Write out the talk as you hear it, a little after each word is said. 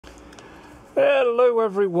Hello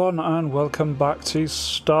everyone and welcome back to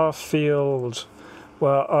Starfield,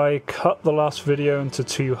 where I cut the last video into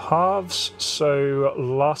two halves. So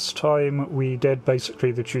last time we did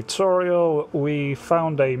basically the tutorial. We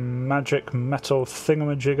found a magic metal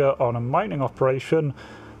thingamajigger on a mining operation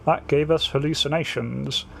that gave us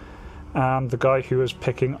hallucinations, and the guy who was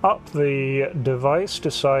picking up the device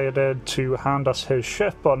decided to hand us his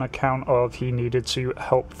ship on account of he needed to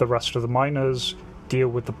help the rest of the miners deal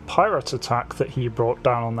with the pirate attack that he brought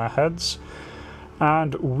down on their heads,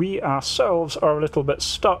 and we ourselves are a little bit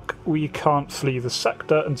stuck. We can't flee the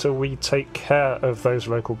sector until we take care of those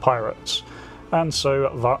local pirates, and so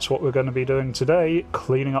that's what we're going to be doing today,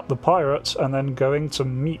 cleaning up the pirates and then going to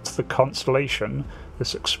meet the Constellation,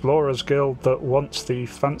 this explorers guild that wants the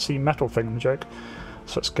fancy metal thingamajig.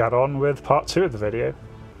 So let's get on with part 2 of the video.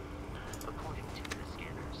 According to the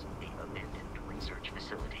scanners, the abandoned research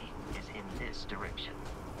facility is in this direction.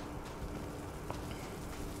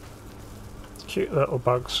 Cute little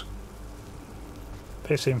bugs.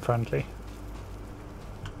 They seem friendly.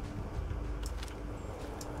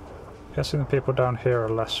 Guessing the people down here are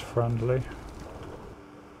less friendly.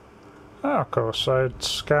 Oh, of course, so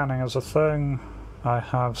scanning is a thing. I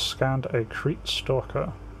have scanned a Crete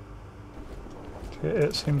Stalker.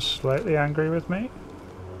 It seems slightly angry with me.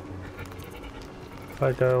 If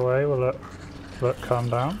I go away, will it calm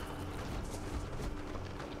down?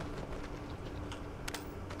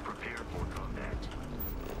 Prepare for combat.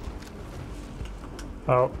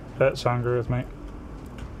 Oh, it's angry with me.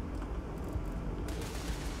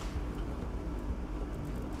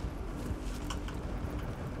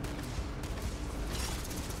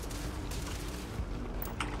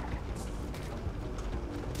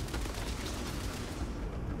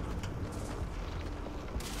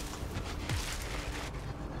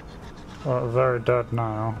 Well, very dead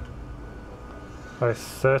now. I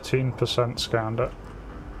 13% scanned it.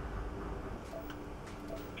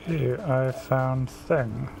 Ew, I found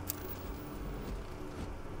thing.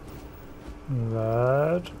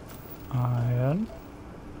 Lead, iron.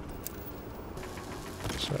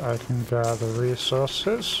 So I can gather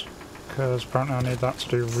resources, because apparently I need that to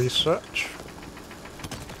do research.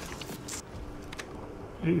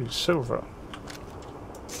 Ooh, silver.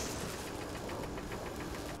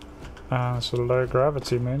 And it's a low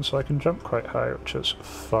gravity moon, so I can jump quite high, which is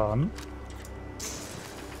fun.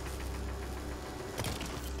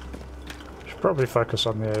 Should probably focus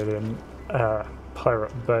on the alien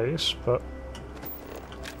pirate base, but...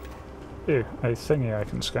 Ew, a thingy I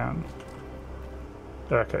can scan.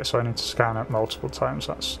 Okay, so I need to scan it multiple times,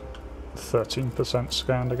 that's 13%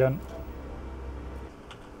 scanned again.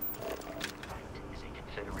 Is a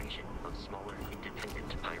confederation of smaller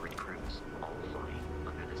independent pirate crews, all flying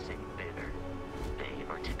under the same banner. They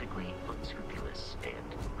are typically unscrupulous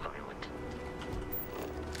and violent.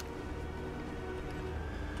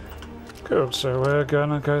 Good, so we're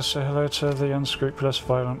gonna go say hello to the unscrupulous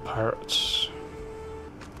violent pirates.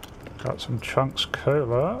 Got some chunks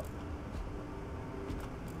cola.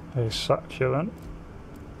 A succulent.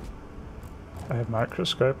 A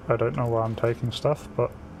microscope. I don't know why I'm taking stuff,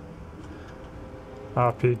 but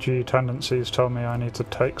RPG tendencies tell me I need to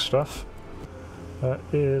take stuff. There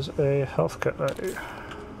is a health kit though.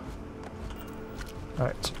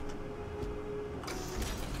 Right.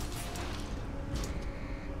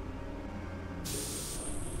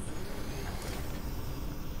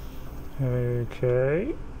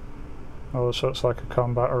 Okay. Oh, so it's like a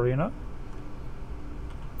combat arena.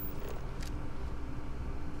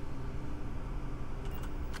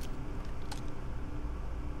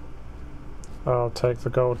 I'll take the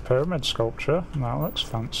gold pyramid sculpture. That looks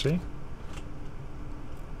fancy.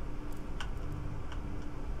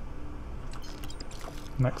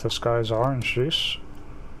 Nick this guy's orange juice.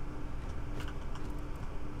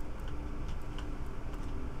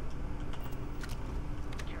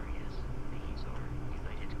 Curious, these are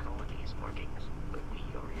United Colonies markings, but we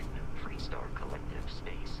are in Freestar Collective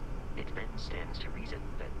space. It then stands to reason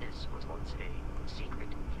that this was once a secret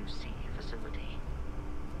UC facility.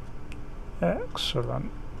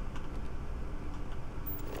 Excellent.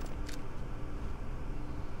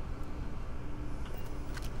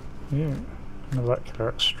 Molecular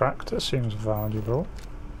extractor seems valuable.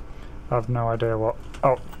 I have no idea what...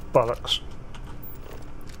 Oh, bollocks.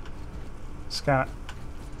 Scan it.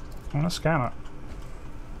 I want to scan it.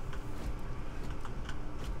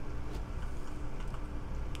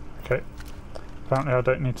 Okay. Apparently I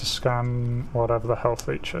don't need to scan whatever the health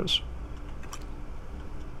features.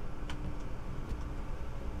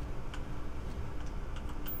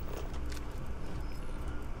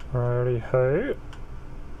 Righty-ho.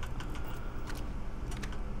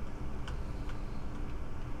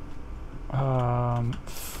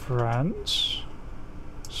 Friends.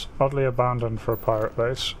 It's oddly abandoned for a pirate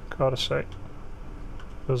base, gotta say.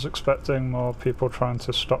 I was expecting more people trying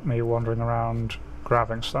to stop me wandering around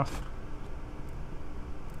grabbing stuff.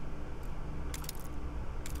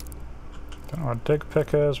 Don't know what dig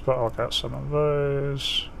pick is, but I'll get some of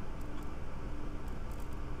those.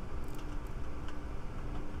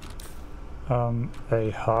 A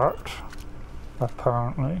heart.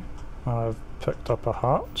 Apparently, I've picked up a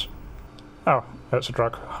heart. Oh, it's a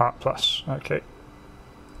drug. Heart plus. Okay.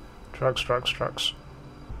 Drugs, drugs, drugs.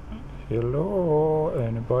 Hello,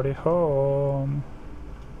 anybody home?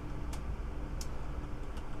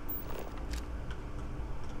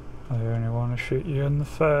 I only want to shoot you in the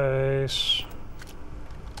face.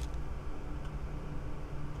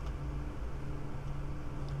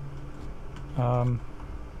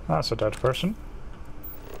 That's a dead person.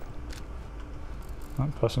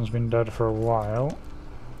 That person's been dead for a while.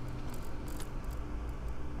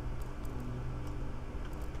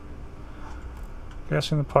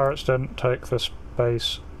 Guessing the pirates didn't take this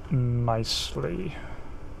base nicely.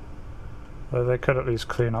 Though they could at least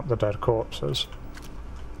clean up the dead corpses.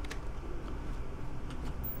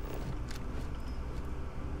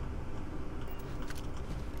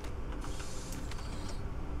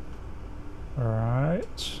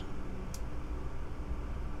 Right.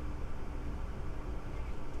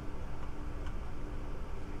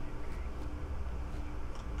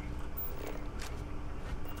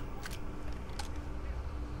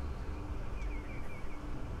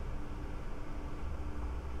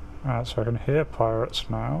 Right, so I can hear pirates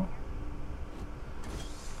now.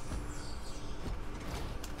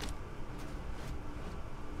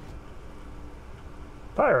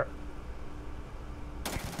 Pirate!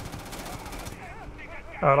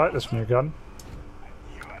 Oh, I like this new gun.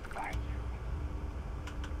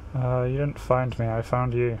 You didn't find me, I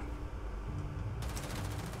found you.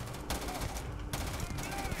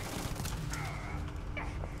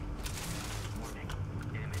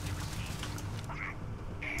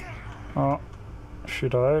 Oh, she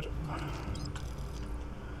died.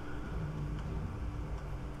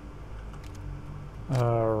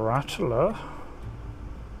 Rattler.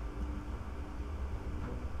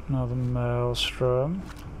 Another maelstrom.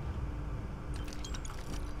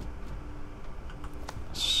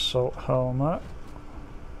 Salt helmet.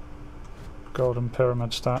 Golden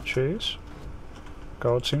pyramid statues.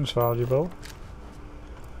 Gold seems valuable.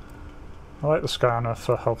 I like the scanner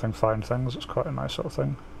for helping find things, it's quite a nice little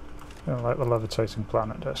thing. I like the levitating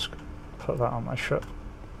planet disc. Put that on my ship.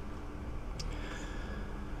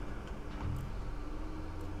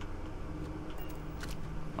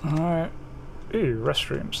 Alright. Ooh,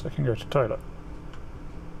 restrooms. They can go to toilet.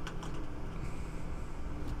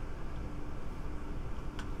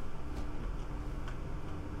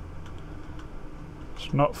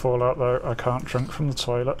 It's not Fallout though, I can't drink from the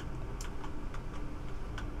toilet.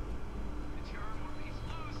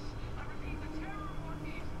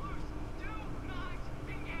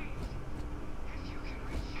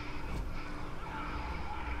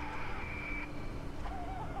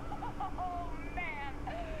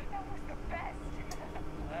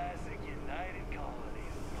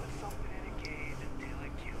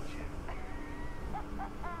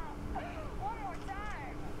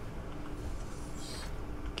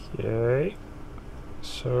 Okay,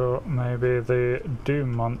 so maybe the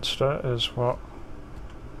Doom monster is what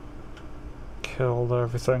killed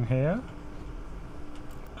everything here.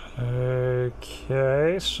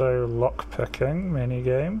 Okay, so lockpicking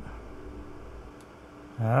minigame.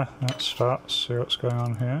 Let's start, see what's going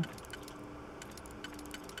on here.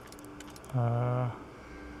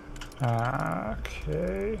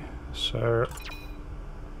 Okay, so...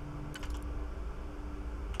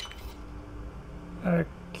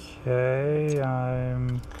 Okay,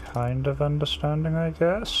 I'm kind of understanding, I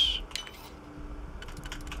guess.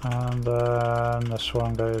 And then this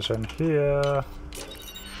one goes in here.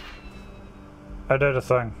 I did a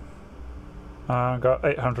thing. I got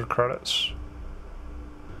 800 credits.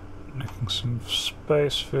 Making some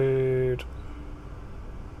space food.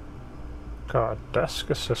 Got a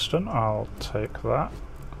desk assistant, I'll take that.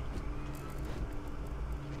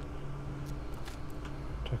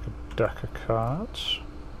 Take a deck of cards.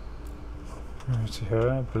 Right here,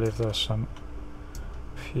 I believe there's some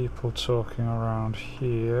people talking around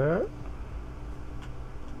here.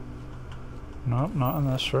 Nope, not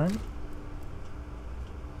in this room.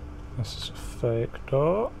 This is a fake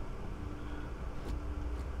door.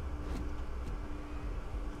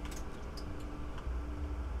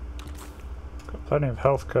 Got plenty of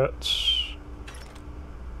health kits.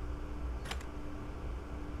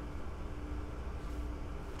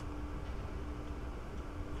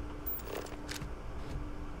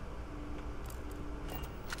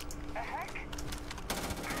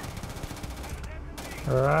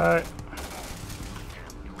 Right.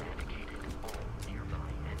 Eradicated all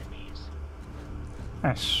nearby enemies.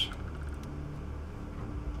 Nice.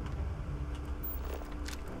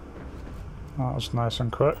 That was nice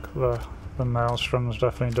and quick. The maelstrom's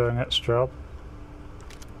definitely doing its job.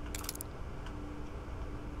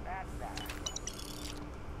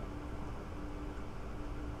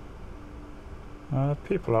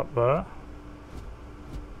 People up there.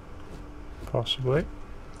 Possibly.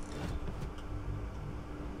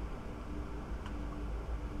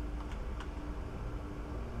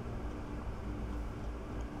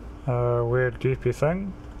 Weird goopy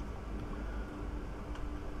thing.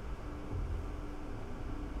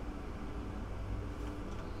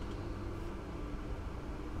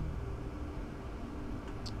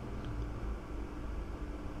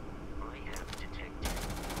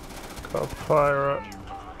 Got a pirate.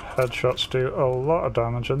 Headshots do a lot of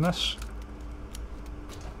damage in this.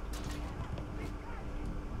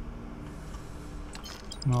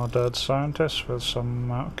 More dead scientists with some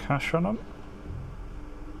amount of cash on them.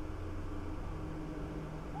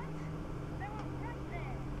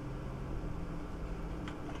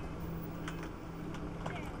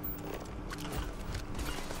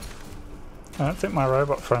 I don't think my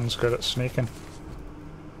robot friend's good at sneaking.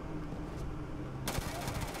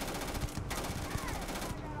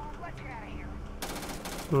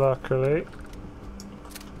 Luckily,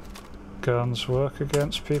 guns work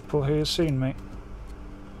against people who've seen me.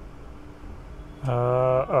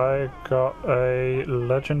 I got a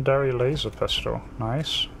legendary laser pistol.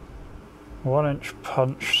 Nice. 1-inch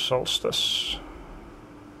punch solstice.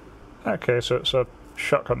 Okay, so it's a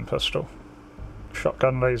shotgun pistol.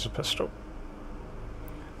 Shotgun laser pistol.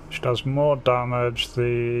 Which does more damage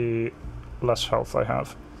the less health I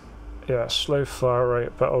have. Yeah, slow fire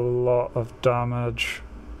rate, but a lot of damage.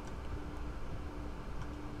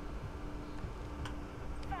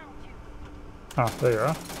 Ah, there you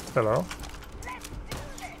are. Hello.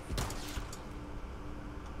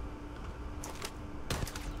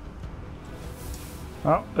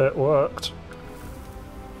 Oh, it worked.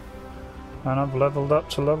 And I've leveled up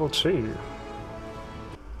to level 2.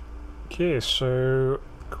 Okay, so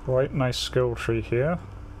quite nice skill tree here.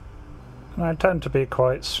 And I tend to be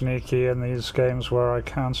quite sneaky in these games where I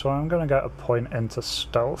can, so I'm going to get a point into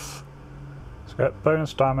stealth. So get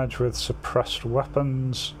bonus damage with suppressed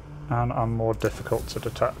weapons, and I'm more difficult to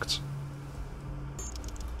detect.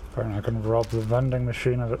 Apparently I can rob the vending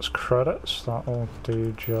machine of its credits, that'll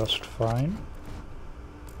do just fine.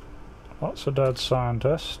 Lots of dead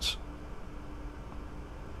scientists.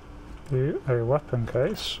 Ooh, a weapon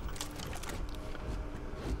case.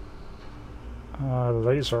 A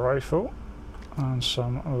laser rifle. And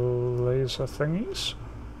some laser thingies.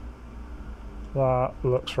 That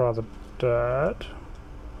looks rather dead.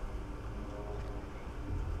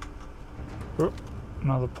 Ooh,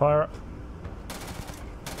 another pirate.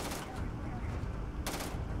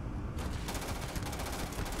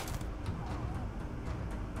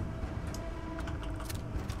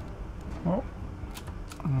 Oh,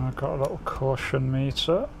 I got a little caution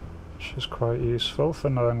meter, which is quite useful for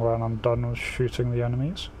knowing when I'm done with shooting the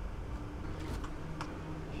enemies.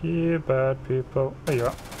 You bad people. There you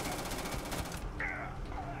are.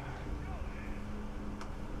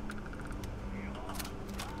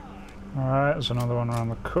 Alright, there's another one around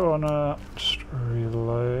the corner. Just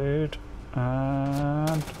reload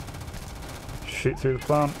and shoot through the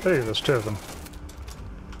plant. Hey, there's 2 of them.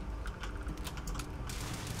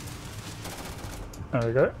 There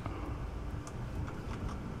we go.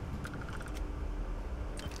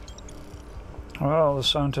 Well, the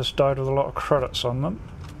scientists died with a lot of credits on them.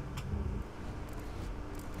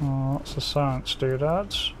 Lots of science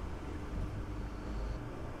doodads.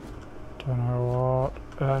 Don't know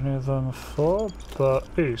what any of them are for, but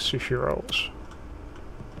ooh, sushi rolls.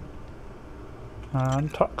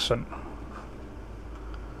 And toxin.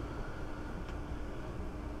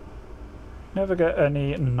 Never get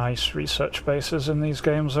any nice research bases in these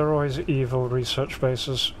games, they're always evil research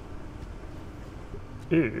bases.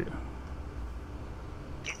 Ew.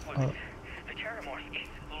 The Terramorph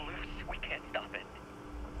is loose. We can't stop it.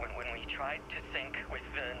 When we tried to sync with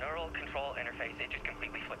the neural control interface, it just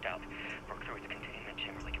completely flipped out. Broke through its containment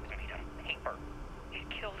chamber like it was made of paper. It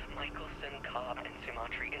killed Michelson, Cobb, and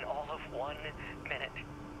Sumatri in all of 1 minute.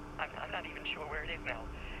 I'm not even sure where it is now.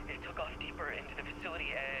 It took off deeper into the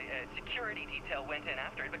facility. A security detail went in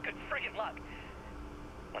after it, but good friggin' luck.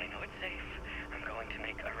 When I know it's safe, I'm going to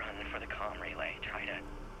make a run for the comm relay. Try to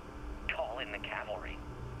call in the cavalry.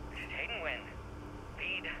 Hayden Wynn,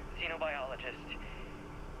 lead xenobiologist.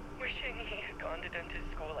 Wishing he had gone to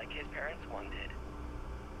dentist school like his parents wanted.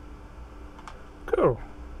 Cool.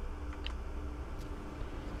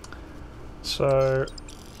 So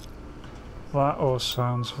that all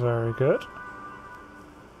sounds very good.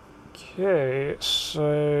 Okay,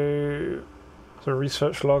 so the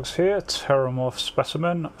research logs here, Terramorph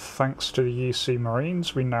specimen. Thanks to the UC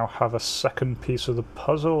Marines, we now have a second piece of the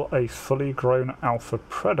puzzle, a fully grown alpha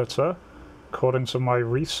predator. According to my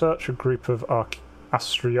research, a group of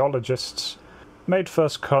astrobiologists made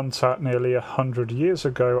first contact nearly 100 years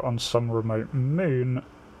ago on some remote moon.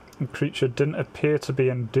 The creature didn't appear to be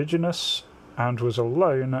indigenous and was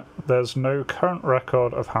alone. There's no current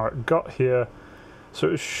record of how it got here, so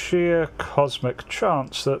it was sheer cosmic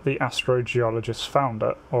chance that the astrogeologists found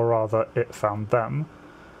it, or rather it found them.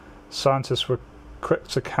 Scientists were quick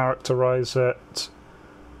to characterize it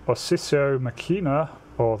Ossisio Machina,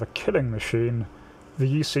 or the killing machine.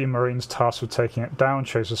 The UC Marines tasked with taking it down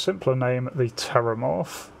chose a simpler name, the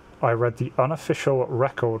Terramorph. I read the unofficial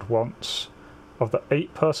record once. Of the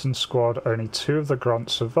 8-person squad, only 2 of the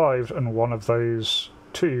grunts survived, and one of those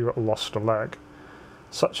 2 lost a leg.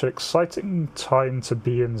 Such an exciting time to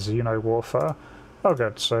be in Xeno-warfare. Oh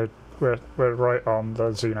good, so we're right on the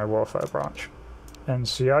Xeno-warfare branch.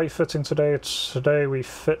 NCI fitting today. Today we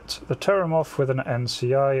fit the Terramorph with an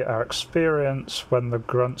NCI. Our experience when the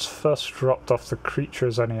grunts first dropped off the creature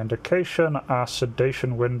is any indication. Our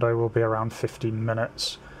sedation window will be around 15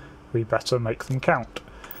 minutes. We better make them count.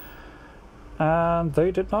 And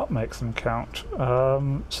they did not make them count.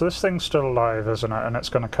 So this thing's still alive, isn't it? And it's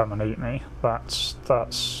going to come and eat me. That's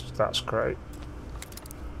great.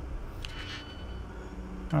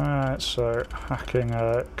 Alright, so hacking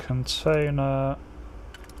a container.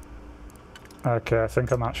 Okay, I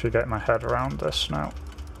think I'm actually getting my head around this now.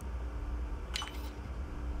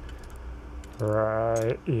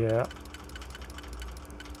 Right, yeah.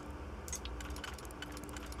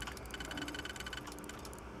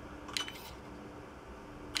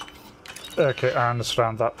 Okay, I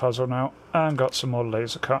understand that puzzle now. And got some more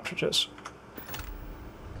laser cartridges.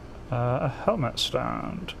 A helmet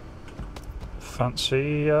stand.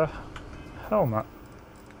 Fancy helmet.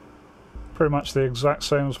 Pretty much the exact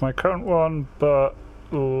same as my current one, but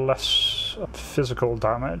less physical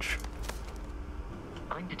damage.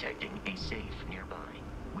 I'm detecting a safe nearby.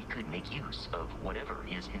 We could make use of whatever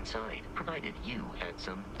is inside, provided you had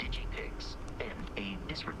some digipics and a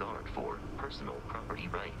disregard for personal property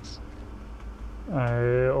rights.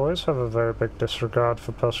 I always have a very big disregard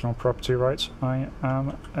for personal property rights. I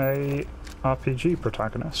am a RPG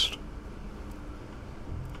protagonist.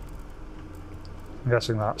 I'm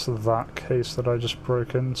guessing that's that case that I just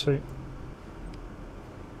broke into.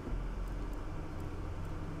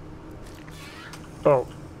 Oh.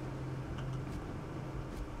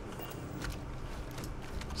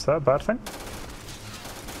 Is that a bad thing?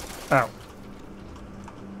 Ow.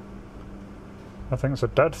 I think it's a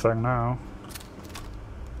dead thing now.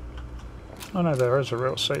 Oh no, there is a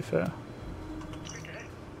real safe here. We're dead.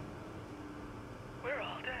 We're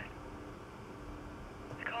all dead.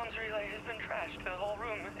 The comms relay has been trashed. The whole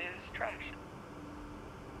room is trashed.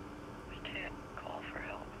 We can't call for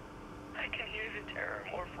help. I can hear the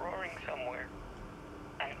Terramorph roaring somewhere.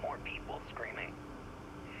 And more people screaming.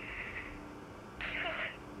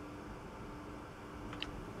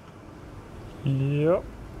 Yep.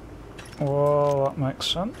 Well, that makes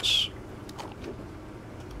sense.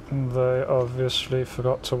 They obviously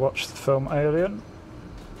forgot to watch the film Alien.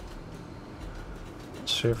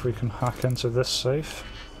 Let's see if we can hack into this safe.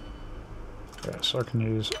 Okay, so I can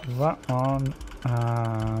use that one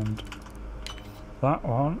and that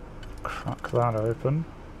one. Crack that open.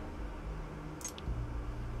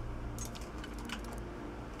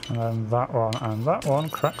 And then that one and that one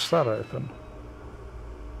cracks that open.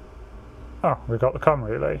 Oh, we got the comm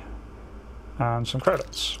relay. And some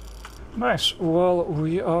credits. Nice. Well,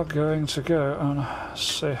 we are going to go and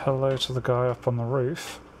say hello to the guy up on the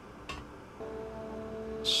roof.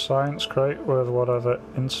 Science crate with whatever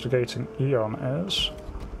instigating eon is.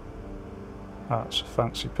 That's a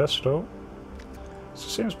fancy pistol. This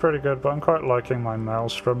seems pretty good, but I'm quite liking my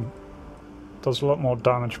Maelstrom. Does a lot more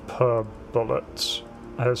damage per bullet.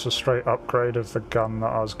 It's a straight upgrade of the gun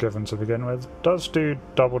that I was given to begin with. Does do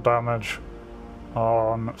double damage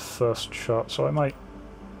on first shot, so I might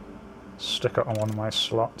stick it on one of my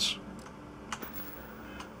slots.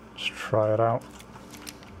 Just try it out.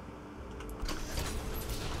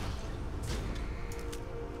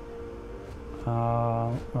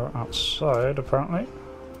 We're outside, apparently.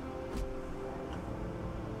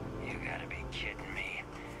 You gotta be kidding me.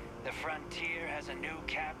 The Frontier has a new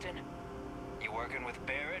captain? You working with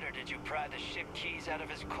Barrett, or did you pry the ship keys out of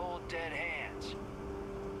his cold, dead hands?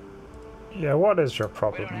 Yeah, what is your We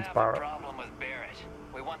problem don't with have a Barrett? problem with Barrett.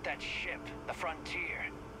 want that ship, the Frontier.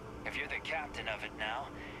 If you're the captain of it now,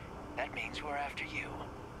 that means we're after you.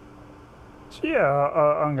 So yeah,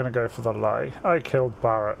 I'm gonna go for the lie. I killed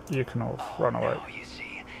Barrett. You can all run away. No, you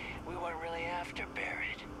see, we weren't really after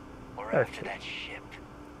Barrett. We're after that ship.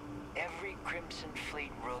 Every Crimson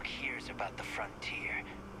Fleet rook hears about the Frontier.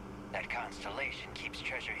 That constellation keeps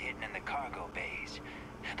treasure hidden in the cargo bays.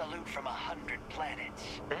 The loot from 100 planets.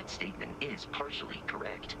 That statement is partially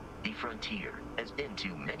correct. The Frontier has been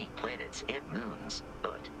to many planets and moons,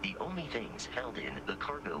 but the only things held in the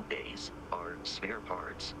cargo bays are spare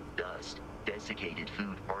parts, dust, desiccated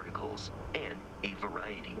food particles, and a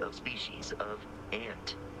variety of species of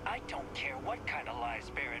ant. I don't care what kind of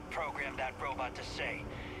lies Barrett programmed that robot to say.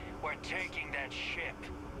 We're taking that ship.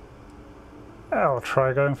 I'll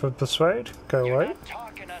try going for persuade. Go You're away. not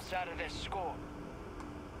talking us out of this score.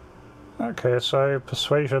 Okay, so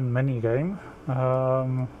persuasion minigame.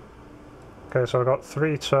 Okay, so I've got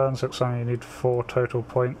 3 turns, looks like you need 4 total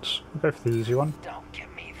points. I'll go for the easy one. Don't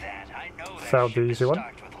give me that. I know that Failed the ship is easy one.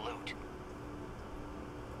 stocked with loot.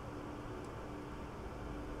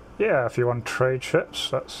 Yeah, if you want trade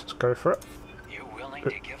ships, let's go for it. You willing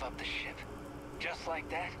to give up the ship? Just like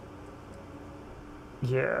that?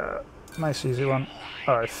 Yeah, nice easy one.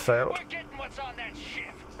 Oh, I failed. We're getting what's on that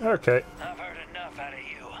ship. Okay, I've heard enough out of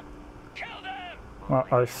you. Kill them! well,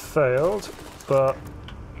 I failed, but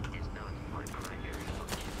It is not my primary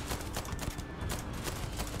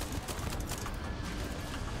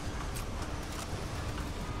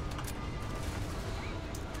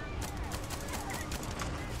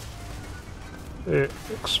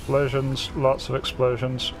function. explosions, lots of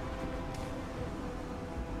explosions.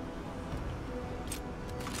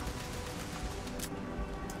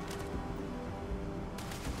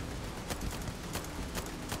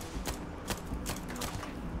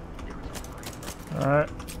 Alright.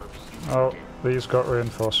 Oh, these got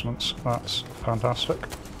reinforcements. That's fantastic.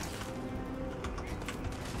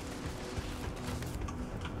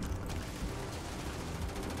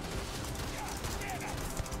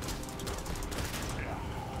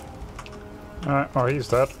 Alright, oh, he's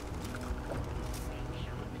dead.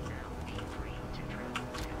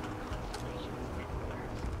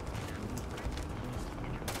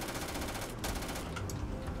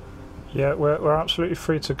 Yeah, we're absolutely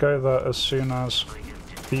free to go there as soon as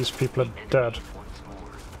these people are dead.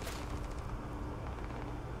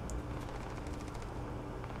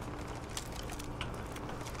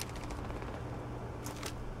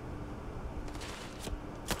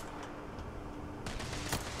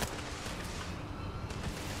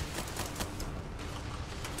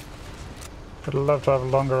 I'd love to have a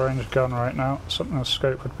longer range gun right now. Something with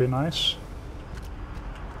scope would be nice.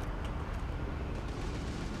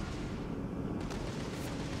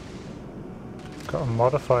 Got a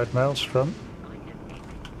modified maelstrom.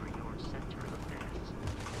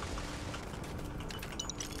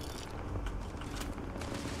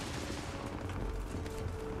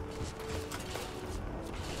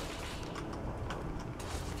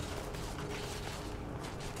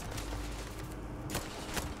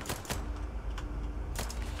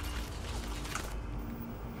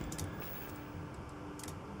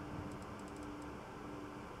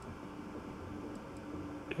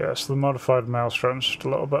 Yes, the modified maelstrom's just a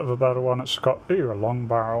little bit of a better one. It's got, ooh, a long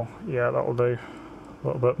barrel. Yeah, that'll do. A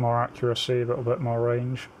little bit more accuracy, a little bit more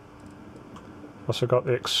range. Also got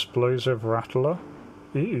the explosive rattler.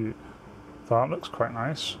 Ooh, that looks quite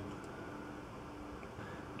nice.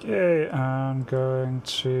 Okay, I'm going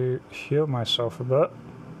to heal myself a bit.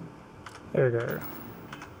 There we go.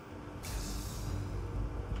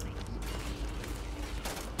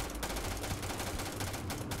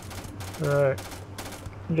 Right.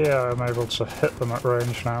 Yeah, I'm able to hit them at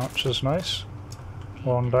range now, which is nice.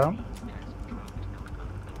 One down.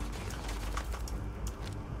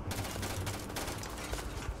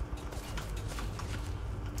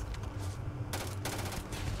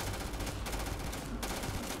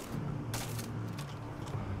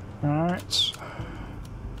 Alright.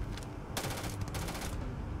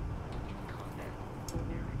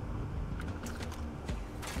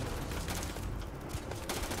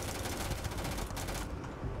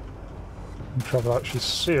 I'm trouble actually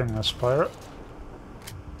seeing this pirate.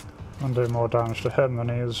 I'm doing more damage to him than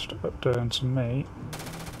he is doing to me.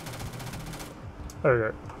 There we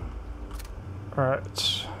go.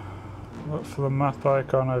 Right. Look for the map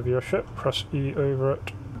icon over your ship, press E over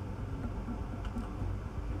it.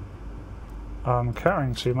 I'm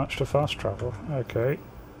carrying too much to fast travel. Okay.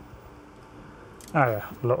 Ah yeah,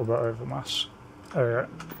 a little bit over mass. There we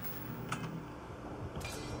go.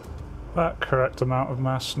 That correct amount of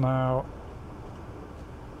mass now.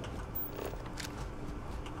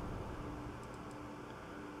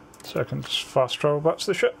 So I can just fast travel back to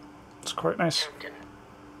the ship. It's quite nice. Captain,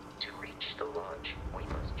 to reach the lodge, we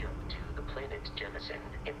must jump to the planet Jemison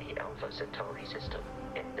in the Alpha Centauri system,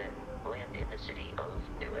 and then land in the city of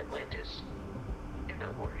New Atlantis. Do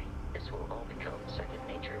not worry, this will all become second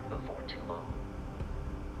nature before too long.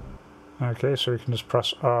 Okay, so we can just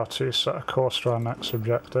press R to set a course to our next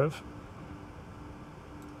objective.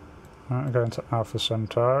 Right, we're going to Alpha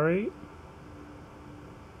Centauri.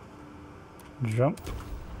 Jump.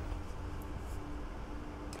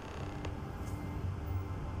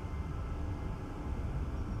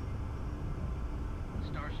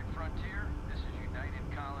 Starship Frontier, this is United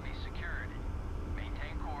Colony Security.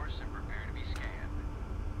 Maintain course and prepare to be scanned.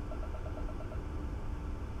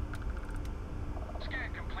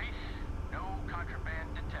 Scan complete. No contraband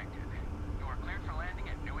detected. You are cleared for landing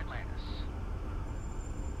at New Atlantis.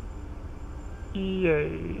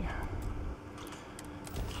 Yay.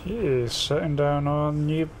 Okay, setting down on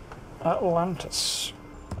New Atlantis.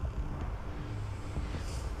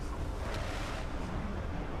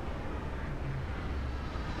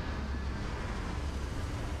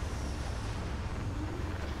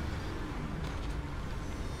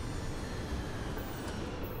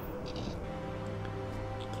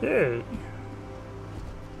 Yay.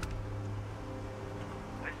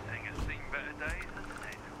 This thing has seen better days, hasn't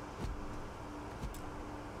it?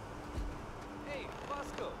 Hey,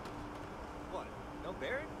 Bosco! What, no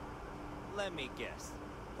Barrett? Let me guess.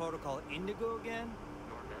 Protocol Indigo again?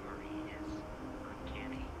 Your memory is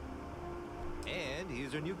uncanny. And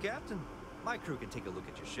he's our new captain. My crew can take a look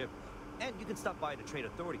at your ship. And you can stop by the Trade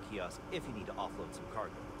Authority kiosk if you need to offload some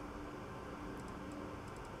cargo.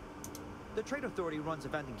 The Trade Authority runs a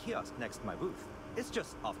vending kiosk next to my booth. It's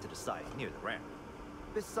just off to the side, near the ramp.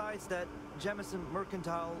 Besides that, Jemison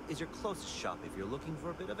Mercantile is your closest shop if you're looking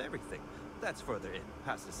for a bit of everything. That's further in,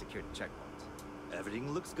 past the security checkpoint.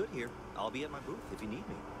 Everything looks good here. I'll be at my booth if you need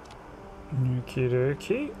me. Okie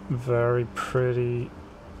dokie. Very pretty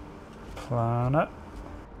planet.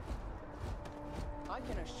 I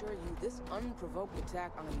can assure you this unprovoked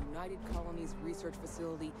attack on a United Colonies research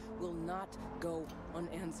facility will not go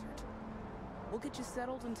unanswered. We'll get you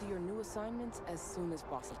settled into your new assignments as soon as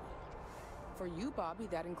possible. For you, Bobby,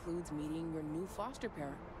 that includes meeting your new foster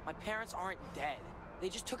parent. My parents aren't dead. They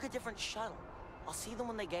just took a different shuttle. I'll see them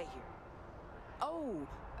when they get here. Oh,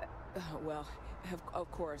 well, of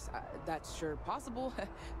course, that's sure possible.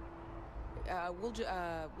 We'll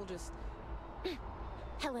just...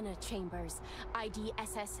 Helena Chambers, ID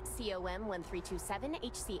SSCOM 1327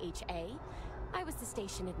 HCHA. I was the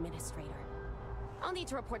station administrator. I'll need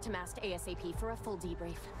to report to MAST ASAP for a full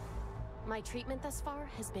debrief. My treatment thus far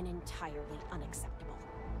has been entirely unacceptable.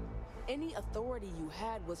 Any authority you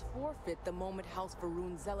had was forfeit the moment House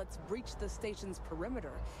Varun zealots breached the station's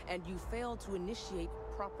perimeter, and you failed to initiate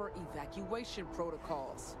proper evacuation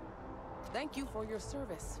protocols. Thank you for your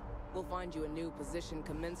service. We'll find you a new position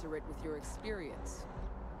commensurate with your experience.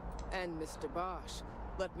 And Mr. Bosch,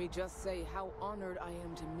 let me just say how honored I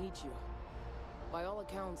am to meet you. By all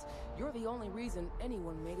accounts, you're the only reason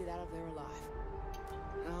anyone made it out of there alive.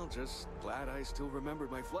 Well, just glad I still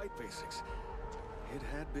remembered my flight basics. It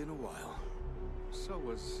had been a while. So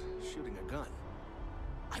was shooting a gun.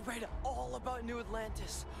 I read all about New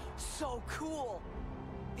Atlantis. So cool!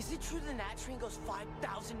 Is it true the Nat train goes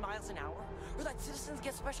 5,000 miles an hour? Or that citizens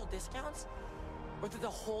get special discounts? Or that the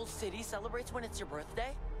whole city celebrates when it's your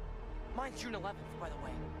birthday? Mine's June 11th, by the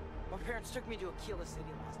way. My parents took me to Aquila City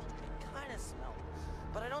last year. It kinda smelled.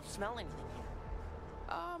 But I don't smell anything here.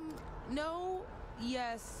 No,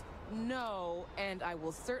 yes, no, and I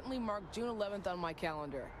will certainly mark June 11th on my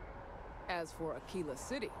calendar. As for Aquila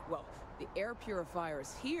City, well, the air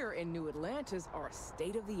purifiers here in New Atlantis are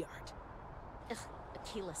state-of-the-art. Ugh,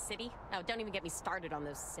 Aquila City? Oh, don't even get me started on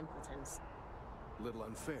those simpletons. Little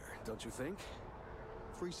unfair, don't you think?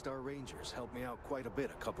 Freestar Rangers helped me out quite a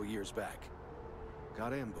bit a couple years back.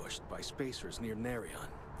 Got ambushed by spacers near Narion.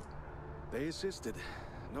 They assisted,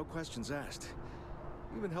 no questions asked.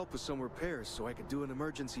 Even helped with some repairs so I could do an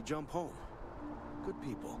emergency jump home. Good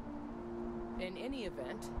people. In any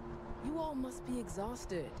event, you all must be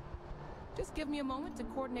exhausted. Just give me a moment to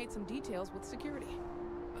coordinate some details with security.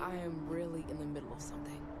 I am really in the middle of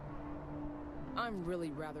something. I'm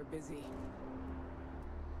really rather busy.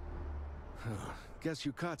 Guess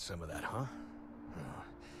you caught some of that, huh?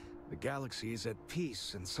 The galaxy is at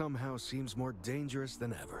peace and somehow seems more dangerous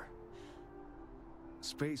than ever.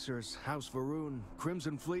 Spacers, House Varun,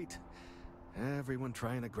 Crimson Fleet, everyone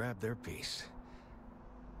trying to grab their piece.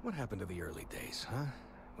 What happened to the early days, huh?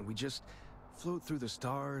 When we just float through the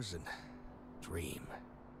stars and dream.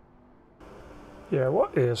 Yeah,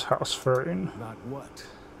 what is House Varun? Not what,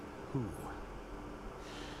 who.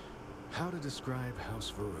 How to describe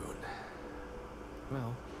House Varun?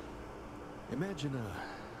 Well, imagine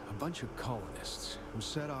a bunch of colonists who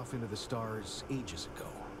set off into the stars ages ago,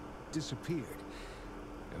 disappeared,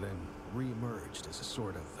 and then re-emerged as a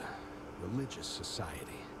sort of religious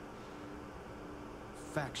society.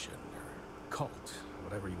 Faction, or cult,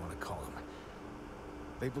 whatever you want to call them.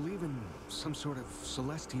 They believe in some sort of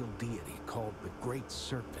celestial deity called the Great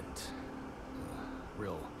Serpent.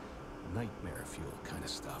 Real nightmare fuel kind of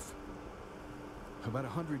stuff. About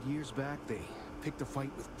 100 years back, they picked a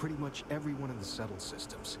fight with pretty much everyone in the settled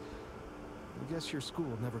systems. I guess your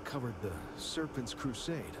school never covered the Serpent's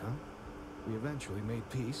Crusade, huh? We eventually made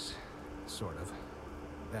peace, sort of.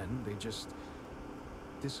 Then they just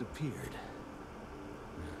disappeared.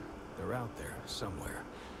 They're out there somewhere,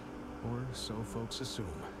 or so folks assume.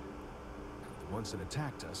 The ones that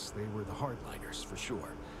attacked us, they were the hardliners for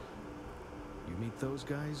sure. You meet those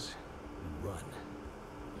guys, you run.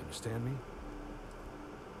 You understand me?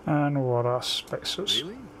 And what are spacers?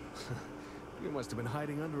 Really? You must have been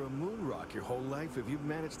hiding under a moon rock your whole life if you've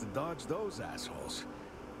managed to dodge those assholes.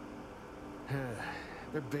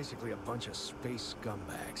 They're basically a bunch of space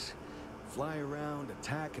scumbags. Fly around,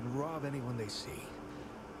 attack, and rob anyone they see.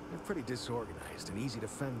 They're pretty disorganized and easy to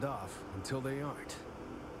fend off until they aren't.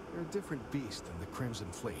 They're a different beast than the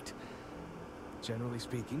Crimson Fleet. Generally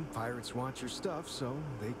speaking, pirates want your stuff, so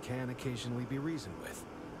they can occasionally be reasoned with.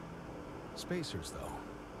 Spacers, though,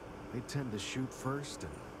 they tend to shoot first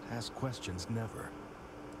and ask questions never.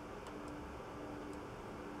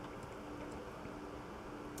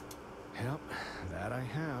 Yep, that I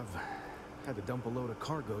have. Had to dump a load of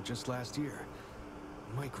cargo just last year.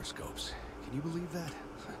 Microscopes. Can you believe that?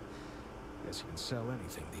 Guess you can sell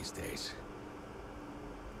anything these days.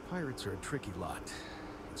 Pirates are a tricky lot.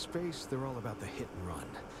 In space, they're all about the hit and run.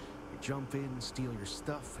 You jump in, steal your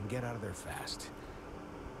stuff, and get out of there fast.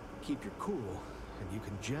 Keep your cool, and you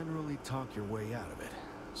can generally talk your way out of it,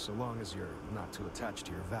 so long as you're not too attached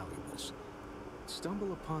to your valuables.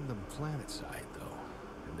 Stumble upon them planetside, though,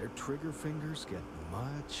 and their trigger fingers get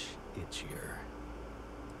much itchier.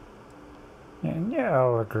 Yeah,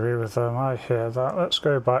 I'll agree with them. I hear that. Let's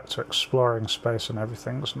go back to exploring space and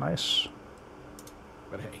everything's nice.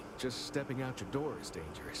 But hey, just stepping out your door is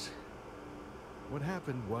dangerous. What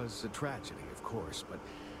happened was a tragedy, of course, but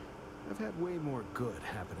I've had way more good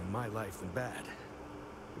happen in my life than bad.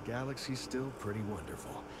 The galaxy's still pretty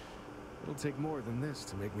wonderful. It'll take more than this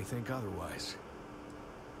to make me think otherwise.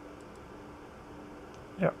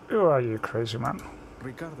 Yep, who are you, crazy man?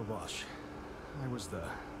 Ricardo Bosch. I was the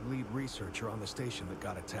lead researcher on the station that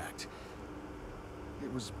got attacked.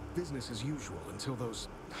 It was business as usual until those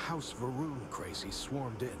House Varun crazies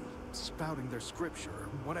swarmed in, spouting their scripture or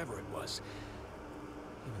whatever it was.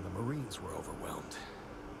 Even the Marines were overwhelmed.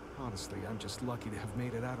 Honestly, I'm just lucky to have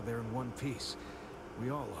made it out of there in one piece. We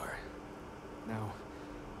all are. Now,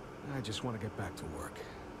 I just want to get back to work.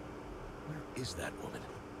 Where is that woman?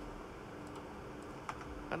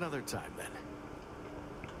 Another time, then.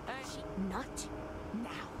 Not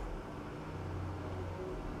now.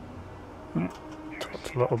 Talk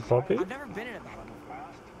to little Bobby. I've never been in a battle before.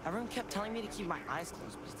 Everyone kept telling me to keep my eyes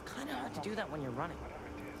closed, but it's kind of hard to do that when you're running.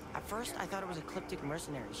 At first, I thought it was ecliptic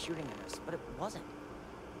mercenaries shooting at us, but it wasn't.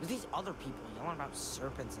 It was these other people yelling about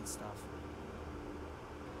serpents and stuff.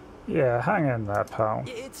 Yeah, hang in there, pal.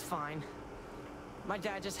 It's fine. My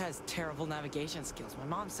dad just has terrible navigation skills. My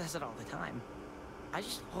mom says it all the time. I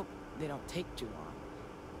just hope they don't take too long.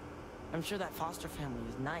 I'm sure that foster family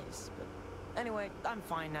is nice, but anyway, I'm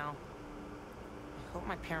fine now. I hope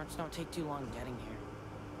my parents don't take too long getting here.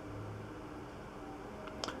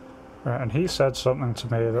 Right, and he said something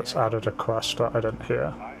to me that's added a quest that I didn't hear.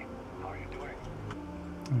 Hi, how are you doing?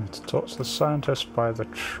 I need to talk to the scientist by the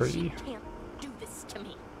tree. She can't do this to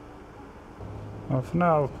me. Well, for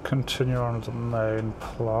now, I'll continue on with the main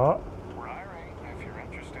plot. We're hiring if you're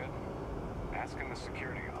interested. Ask in the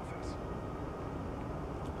security office.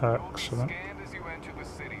 Excellent. You'll be scanned as you enter the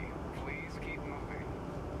city. Please keep moving.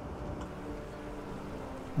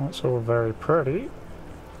 That's all very pretty.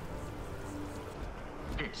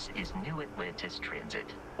 This is New Atlantis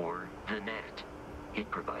Transit, or the NAT. It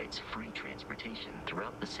provides free transportation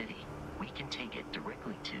throughout the city. We can take it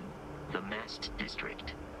directly to the Mast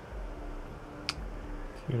District.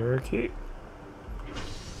 Okey-dokey.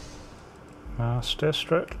 Mass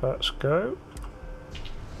District, let's go.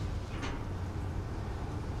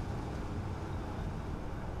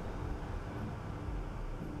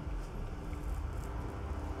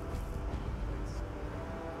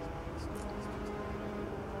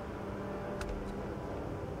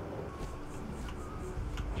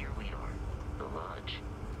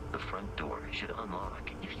 front door should unlock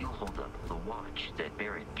if you hold up the watch that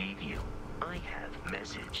Barrett gave you. I have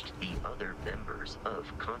messaged the other members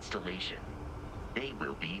of Constellation. They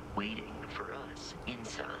will be waiting for us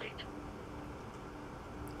inside.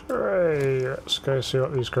 Hooray! Let's go see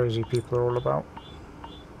what these crazy people are all about.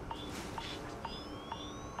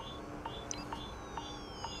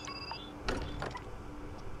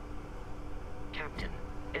 Captain,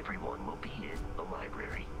 everyone will be in the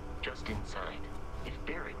library, just inside. If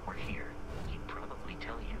Barrett were here, he'd probably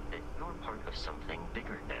tell you that you're part of something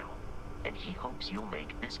bigger now, and he hopes you'll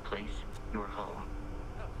make this place your home.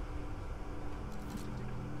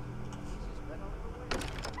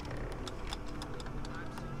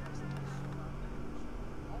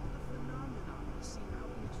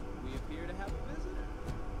 We appear to have a visitor.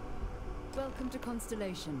 Welcome to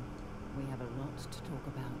Constellation. We have a lot to talk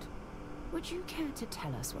about. Would you care to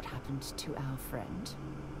tell us what happened to our friend?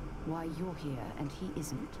 Why you're here and he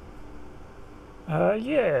isn't?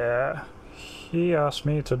 Yeah. He asked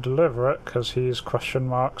me to deliver it because he's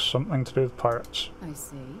something to do with pirates. I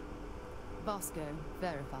see. Bosco,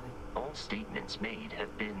 verify. All statements made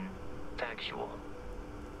have been factual.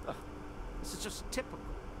 This is just typical.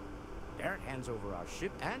 Barrett hands over our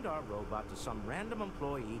ship and our robot to some random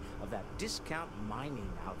employee of that discount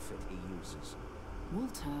mining outfit he uses.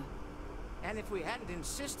 Walter. And if we hadn't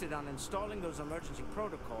insisted on installing those emergency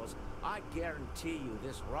protocols, I guarantee you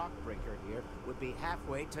this rock breaker here would be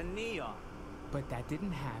halfway to Neon. But that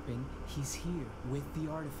didn't happen. He's here with the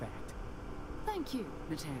artifact. Thank you,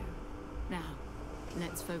 Matteo. Now,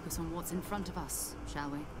 let's focus on what's in front of us, shall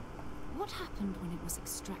we? What happened when it was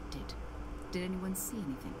extracted? Did anyone see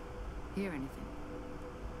anything? Hear anything?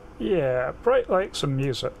 Yeah, bright lights and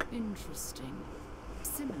music. Interesting.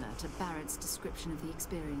 Similar to Barrett's description of the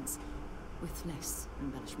experience, with less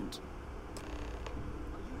embellishment.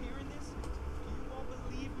 Are you hearing this? Do you all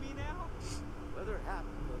believe me now? Whether it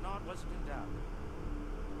happened or not wasn't in doubt.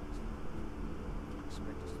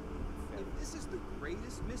 If this is the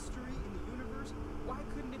greatest mystery in the universe, why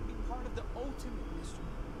couldn't it be part of the ultimate mystery?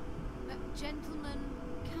 Gentlemen,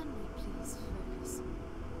 can we please focus?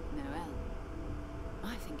 Noel,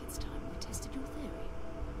 I think it's time we tested your theory.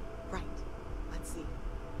 Right. Let's see.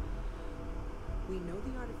 We know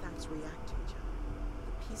the artifacts react to each other.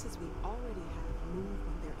 The pieces we already have move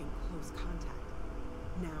when they're in close contact.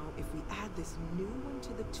 Now, if we add this new one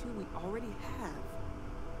to the two we already have...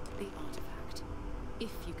 The artifact.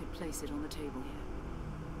 If you could place it on the table here.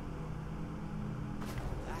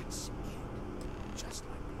 That's it. Just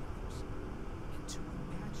like the others. And to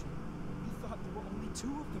imagine, we thought there were only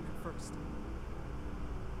two of them at first.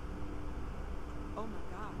 Oh my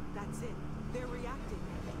god, that's it. They're reacting.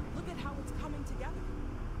 Look at how it's coming together.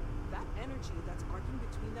 That energy that's arcing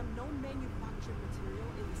between them, no manufactured material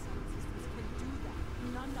in the sun systems can do that.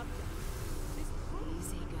 None of them. This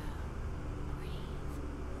Easy, girl. Breathe.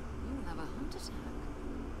 You'll have a heart attack.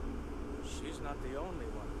 She's not the only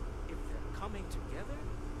one. If they're coming together,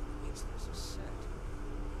 it means there's a set.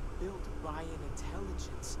 Built by an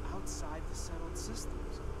intelligence outside the settled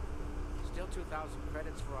systems. Still 2,000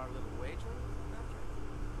 credits for our little wager?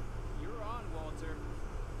 You're on, Walter.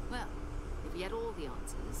 Well, if we had all the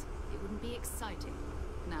answers, it wouldn't be exciting,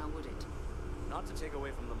 now would it? Not to take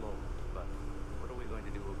away from the moment, but what are we going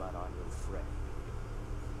to do about our new friend?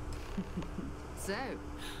 So,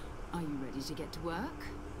 are you ready to get to work?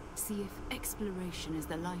 See if exploration is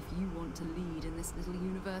the life you want to lead in this little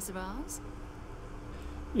universe of ours?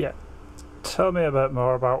 Yeah. Tell me a bit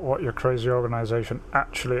more about what your crazy organization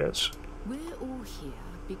actually is. We're all here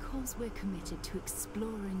because we're committed to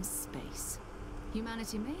exploring space.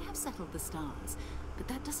 Humanity may have settled the stars, but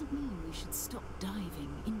that doesn't mean we should stop diving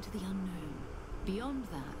into the unknown. Beyond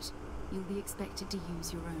that, you'll be expected to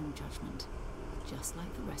use your own judgment, just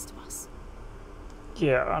like the rest of us.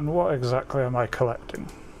 Yeah, and what exactly am I collecting?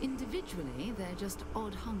 Individually, they're just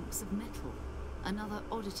odd hunks of metal, another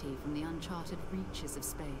oddity from the uncharted reaches of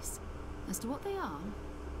space. As to what they are,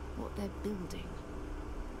 what they're building,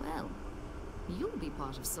 well, you'll be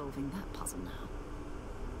part of solving that puzzle now.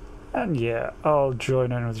 And yeah, I'll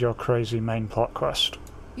join in with your crazy main plot quest.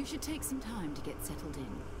 You should take some time to get settled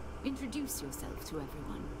in. Introduce yourself to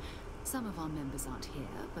everyone. Some of our members aren't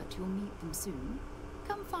here, but you'll meet them soon.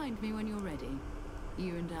 Come find me when you're ready.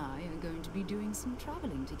 You and I are going to be doing some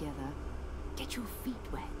traveling together. Get your feet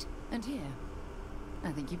wet. And here,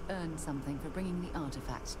 I think you've earned something for bringing the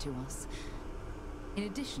artifact to us. In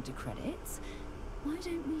addition to credits, why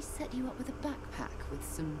don't we set you up with a backpack with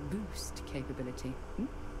some boost capability?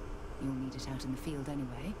 You'll need it out in the field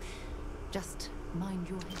anyway. Just mind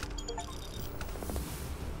your head.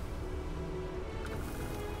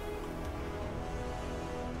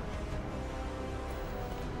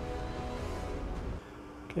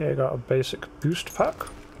 Okay, got a basic boost pack,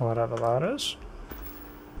 whatever that is.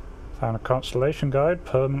 Found a constellation guide,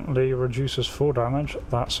 permanently reduces full damage.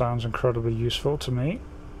 That sounds incredibly useful to me.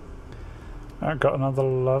 I got another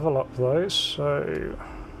level up though, so...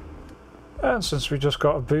 And since we just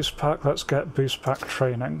got a boost pack, let's get boost pack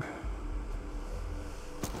training.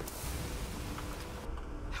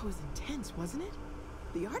 That was intense, wasn't it?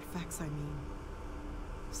 The artifacts, I mean.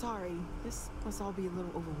 Sorry, this must all be a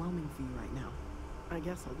little overwhelming for you right now. I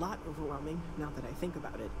guess a lot overwhelming, now that I think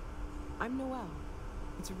about it. I'm Noelle.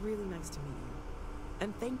 It's really nice to meet you.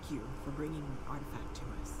 And thank you for bringing the artifact to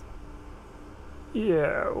us.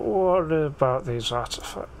 Yeah, what about these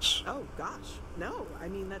artifacts? Oh, gosh. No, I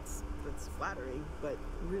mean, that's flattering, but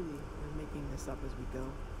really, we're making this up as we go.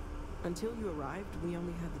 Until you arrived, we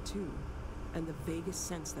only had the two, and the vaguest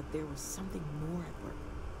sense that there was something more at work.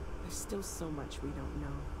 There's still so much we don't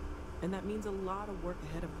know, and that means a lot of work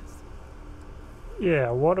ahead of us.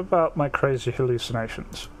 Yeah, what about my crazy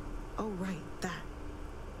hallucinations? Oh, right, that.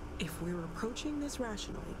 If we're approaching this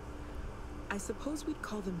rationally, I suppose we'd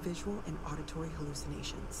call them visual and auditory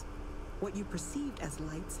hallucinations. What you perceived as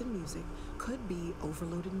lights and music could be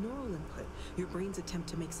overloaded neural input, your brain's attempt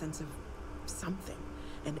to make sense of something.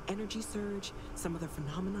 An energy surge, some other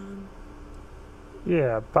phenomenon.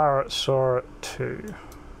 Yeah, Barrett saw it too.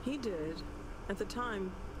 He did. At the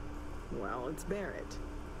time, well, it's Barrett.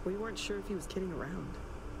 We weren't sure if he was kidding around.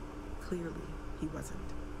 Clearly, he wasn't.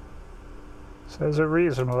 So there's a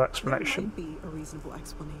reasonable explanation. There might be a reasonable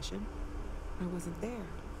explanation. I wasn't there.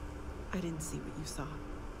 I didn't see what you saw.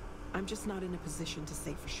 I'm just not in a position to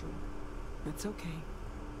say for sure. That's okay.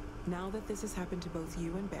 Now that this has happened to both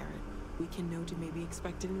you and Barrett, we can know to maybe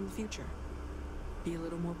expect it in the future. Be a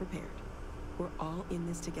little more prepared. We're all in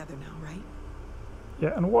this together now, right?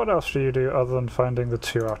 Yeah, and what else do you do other than finding the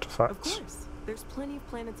two artifacts? Of course. There's plenty of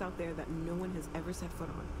planets out there that no one has ever set foot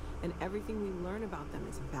on, and everything we learn about them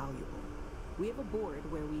is valuable. We have a board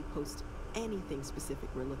where we post anything specific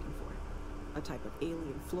we're looking for. A type of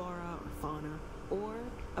alien flora or fauna, or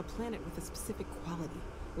a planet with a specific quality,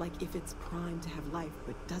 like if it's primed to have life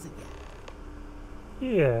but doesn't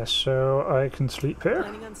yet. Yeah, so I can sleep here?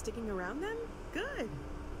 Planning on sticking around then? Good.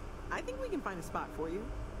 I think we can find a spot for you.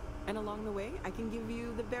 And along the way, I can give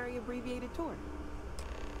you the very abbreviated tour.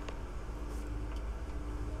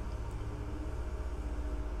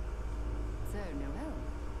 So, Noelle,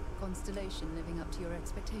 Constellation living up to your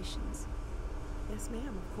expectations? Yes, ma'am,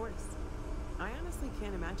 of course. I honestly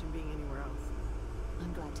can't imagine being anywhere else.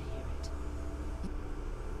 I'm glad to hear it.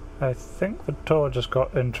 I think the tour just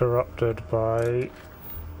got interrupted by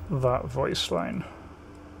that voice line.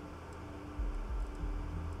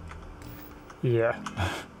 Yeah.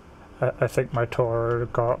 I think my tour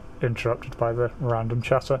got interrupted by the random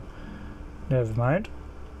chatter. Never mind.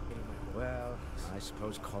 Well, I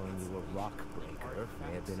suppose calling you a rock breaker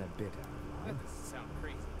may have been a bit out of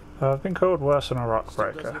line. I've been called worse than a rock Still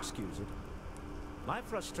breaker. doesn't excuse it. My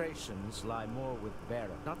frustrations lie more with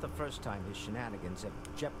Barrett. Not the first time his shenanigans have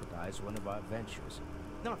jeopardized one of our ventures.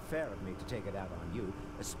 Not fair of me to take it out on you,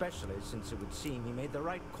 especially since it would seem he made the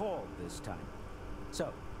right call this time.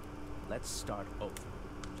 So, let's start over,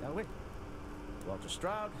 shall we? Walter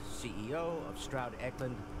Stroud, CEO of Stroud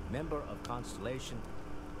Eklund, member of Constellation,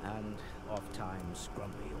 and oft-times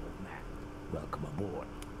grumpy old man. Welcome aboard.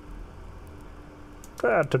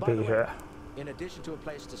 Glad to By be the way, here. in addition to a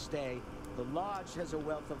place to stay, the Lodge has a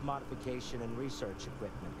wealth of modification and research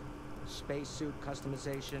equipment. Spacesuit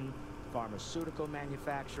customization, pharmaceutical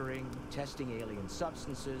manufacturing, testing alien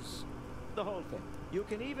substances, the whole thing. You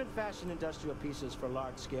can even fashion industrial pieces for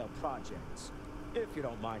large-scale projects. If you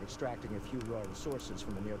don't mind extracting a few raw resources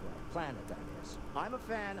from a nearby planet, that is. I'm a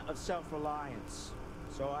fan of self-reliance,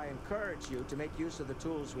 so I encourage you to make use of the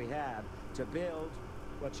tools we have to build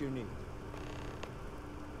what you need.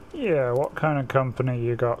 Yeah, what kind of company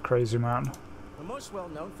you got, crazy man? We're most well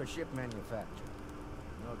known for ship manufacture.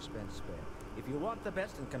 No expense spared. If you want the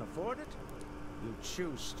best and can afford it, you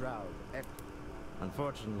choose Stroud Eklund.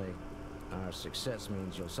 Unfortunately, our success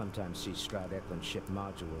means you'll sometimes see Stroud Eklund ship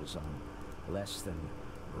modules on less than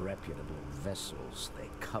reputable vessels. They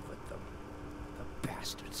covet them. The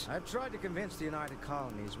bastards. I've tried to convince the United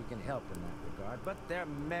Colonies we can help in that regard, but they're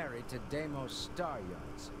married to Deimos Star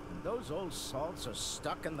Yards. And those old salts are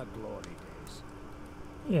stuck in the glory days.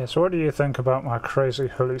 Yeah, so what do you think about my crazy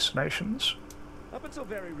hallucinations? Up until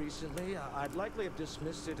very recently, I'd likely have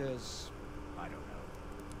dismissed it as, I don't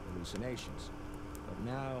know, hallucinations. But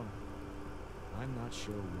now, I'm not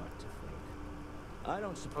sure what to think. I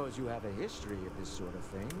don't suppose you have a history of this sort of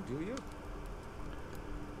thing, do you?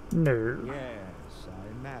 No. Yes,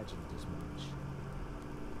 I imagined as much.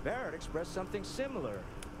 Barrett expressed something similar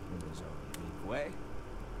in his own unique way.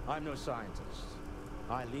 I'm no scientist.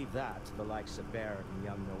 I leave that to the likes of Barrett and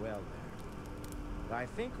young Noel there. But I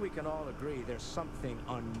think we can all agree there's something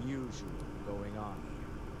unusual going on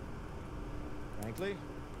here. Frankly,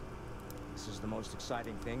 this is the most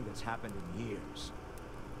exciting thing that's happened in years.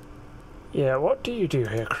 Yeah, what do you do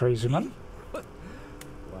here, crazy man? Well,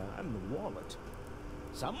 I'm the wallet.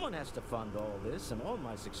 Someone has to fund all this, and all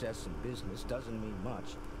my success in business doesn't mean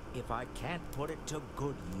much if I can't put it to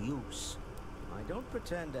good use. I don't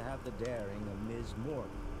pretend to have the daring of Ms. Morgan,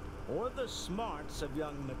 or the smarts of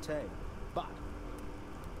young Matei, but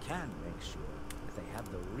I can make sure that they have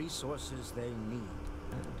the resources they need.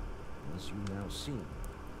 And, as you now see,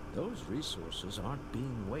 those resources aren't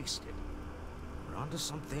being wasted. We're onto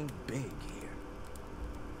something big here.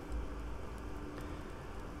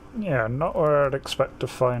 Yeah, not where I'd expect to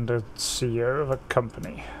find a CEO of a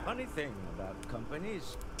company. Funny thing about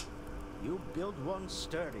companies, you build one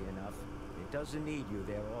sturdy enough, it doesn't need you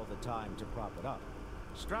there all the time to prop it up.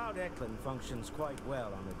 Stroud Eklund functions quite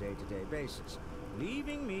well on a day-to-day basis,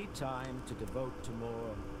 leaving me time to devote to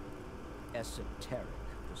more esoteric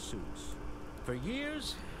pursuits. For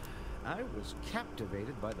years, I was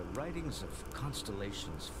captivated by the writings of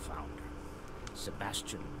Constellation's founder,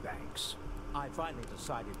 Sebastian Banks. I finally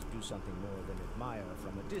decided to do something more than admire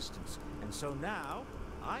from a distance, and so now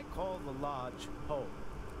I call the lodge home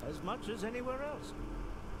as much as anywhere else.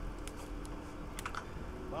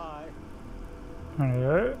 Bye. There you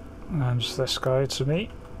go. There's this guy to meet.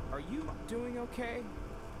 Are you doing okay?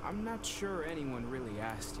 I'm not sure anyone really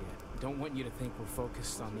asked yet. Don't want you to think we're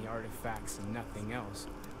focused on the artifacts and nothing else.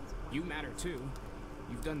 You matter too.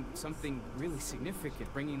 You've done something really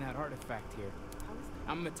significant bringing that artifact here.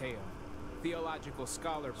 I'm Mateo, theological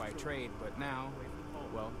scholar by trade, but now,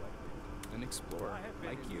 well, an explorer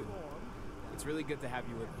like you. It's really good to have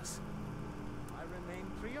you with us. I remain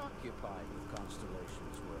preoccupied with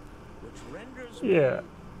Constellation's work, which renders Yeah.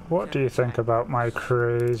 What do you think about my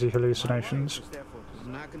crazy hallucinations?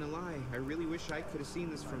 I'm not gonna lie, I really wish I could have seen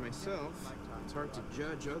this for myself. It's hard to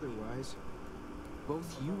judge otherwise.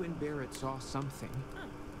 Both you and Barrett saw something.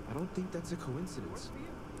 I don't think that's a coincidence.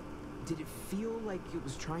 Did it feel like it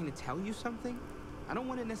was trying to tell you something? I don't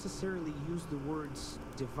want to necessarily use the words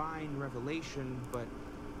divine revelation, but,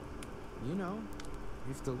 you know,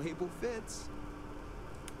 if the label fits.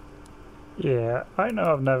 Yeah, I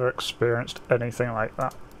know I've never experienced anything like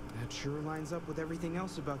that. That sure lines up with everything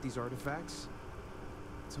else about these artifacts.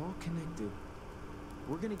 It's all connected.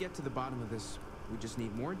 We're gonna get to the bottom of this. We just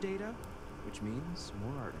need more data, which means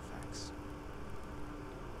more artifacts.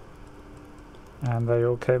 And they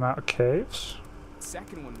all came out of caves? The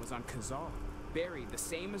second one was on Kazal, buried the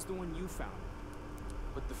same as the one you found.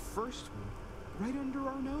 But the first one, right under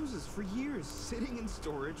our noses for years, sitting in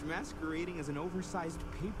storage, masquerading as an oversized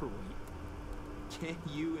paperweight. Can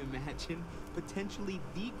you imagine potentially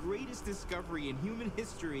the greatest discovery in human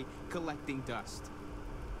history collecting dust?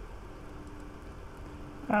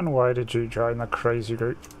 And why did you join the crazy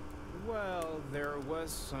group? Well, there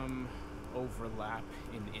was some overlap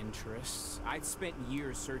in interests. I'd spent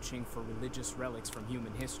years searching for religious relics from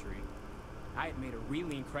human history. I had made a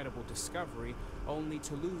really incredible discovery, only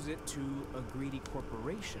to lose it to a greedy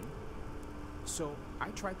corporation. So I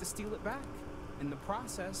tried to steal it back. In the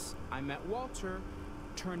process, I met Walter.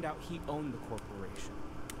 Turned out he owned the corporation.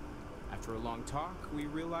 After a long talk, we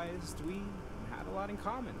realized we had a lot in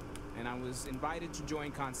common, and I was invited to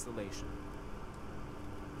join Constellation.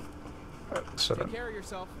 Excellent. Take care of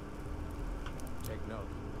yourself. Take note.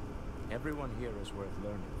 Everyone here is worth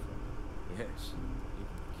learning from. Yes,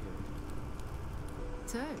 even the kid.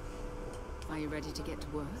 So, are you ready to get to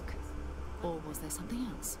work? Or was there something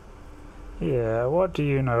else? Yeah, what do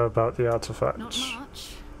you know about the artifacts? Not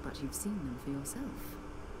much, but you've seen them for yourself.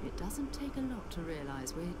 It doesn't take a lot to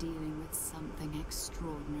realize we're dealing with something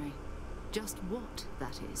extraordinary. Just what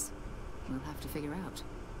that is, we'll have to figure out.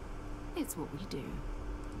 It's what we do.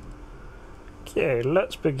 Okay,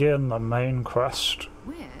 let's begin the main quest.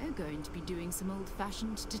 We're going to be doing some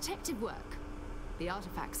old-fashioned detective work. The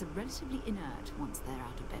artifacts are relatively inert once they're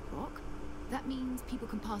out of bedrock. That means people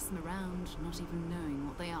can pass them around, not even knowing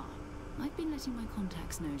what they are. I've been letting my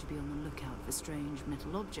contacts know to be on the lookout for strange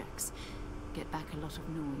metal objects. Get back a lot of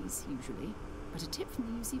noise, usually. But a tip from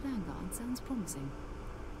the UC Vanguard sounds promising.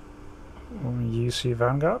 UC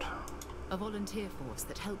Vanguard? A volunteer force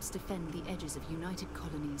that helps defend the edges of United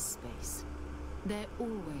Colonies space. They're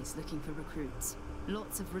always looking for recruits.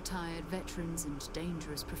 Lots of retired veterans and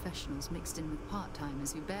dangerous professionals mixed in with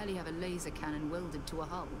part-timers who barely have a laser cannon welded to a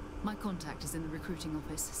hull. My contact is in the recruiting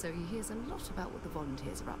office, so he hears a lot about what the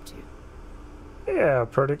volunteers are up to. Yeah,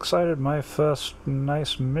 pretty excited. My first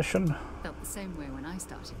nice mission. Felt the same way when I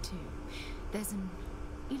started too. There's an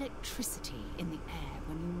electricity in the air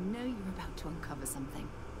when you know you're about to uncover something.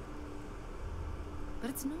 But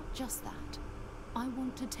it's not just that. I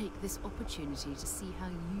want to take this opportunity to see how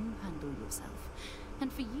you handle yourself,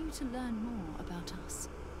 and for you to learn more about us.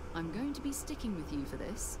 I'm going to be sticking with you for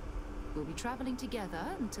this. We'll be traveling together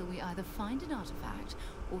until we either find an artifact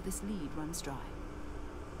or this lead runs dry.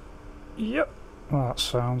 Yep, that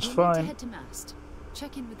sounds We'll fine. need to head to Mast.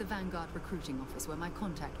 Check in with the Vanguard recruiting office where my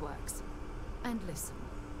contact works. And listen,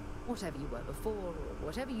 whatever you were before or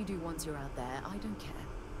whatever you do once you're out there, I don't care.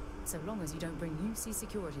 So long as you don't bring UC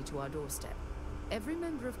security to our doorstep. Every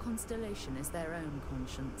member of Constellation is their own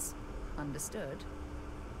conscience. Understood?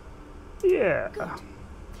 Yeah. Good.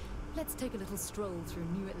 Let's take a little stroll through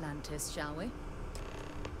New Atlantis, shall we?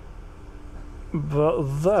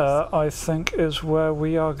 But there, I think, is where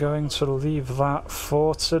we are going to leave that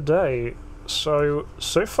for today. So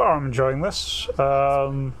far I'm enjoying this.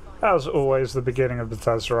 As always, the beginning of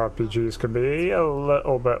Bethesda RPGs can be a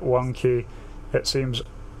little bit wonky. It seems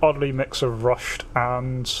oddly mix of rushed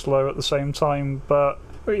and slow at the same time, but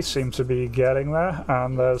we seem to be getting there,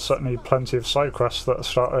 and there's certainly plenty of side quests that have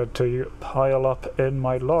started to pile up in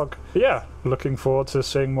my log. But yeah, looking forward to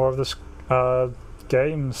seeing more of this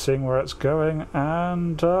game, seeing where it's going,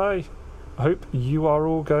 and I hope you are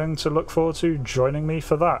all going to look forward to joining me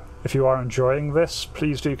for that. If you are enjoying this,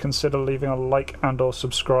 please do consider leaving a like and or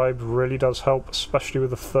subscribe. Really does help, especially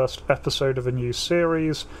with the first episode of a new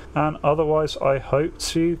series, and otherwise I hope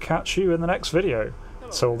to catch you in the next video.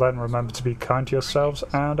 Till then, remember to be kind to yourselves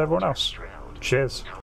and everyone else. Cheers.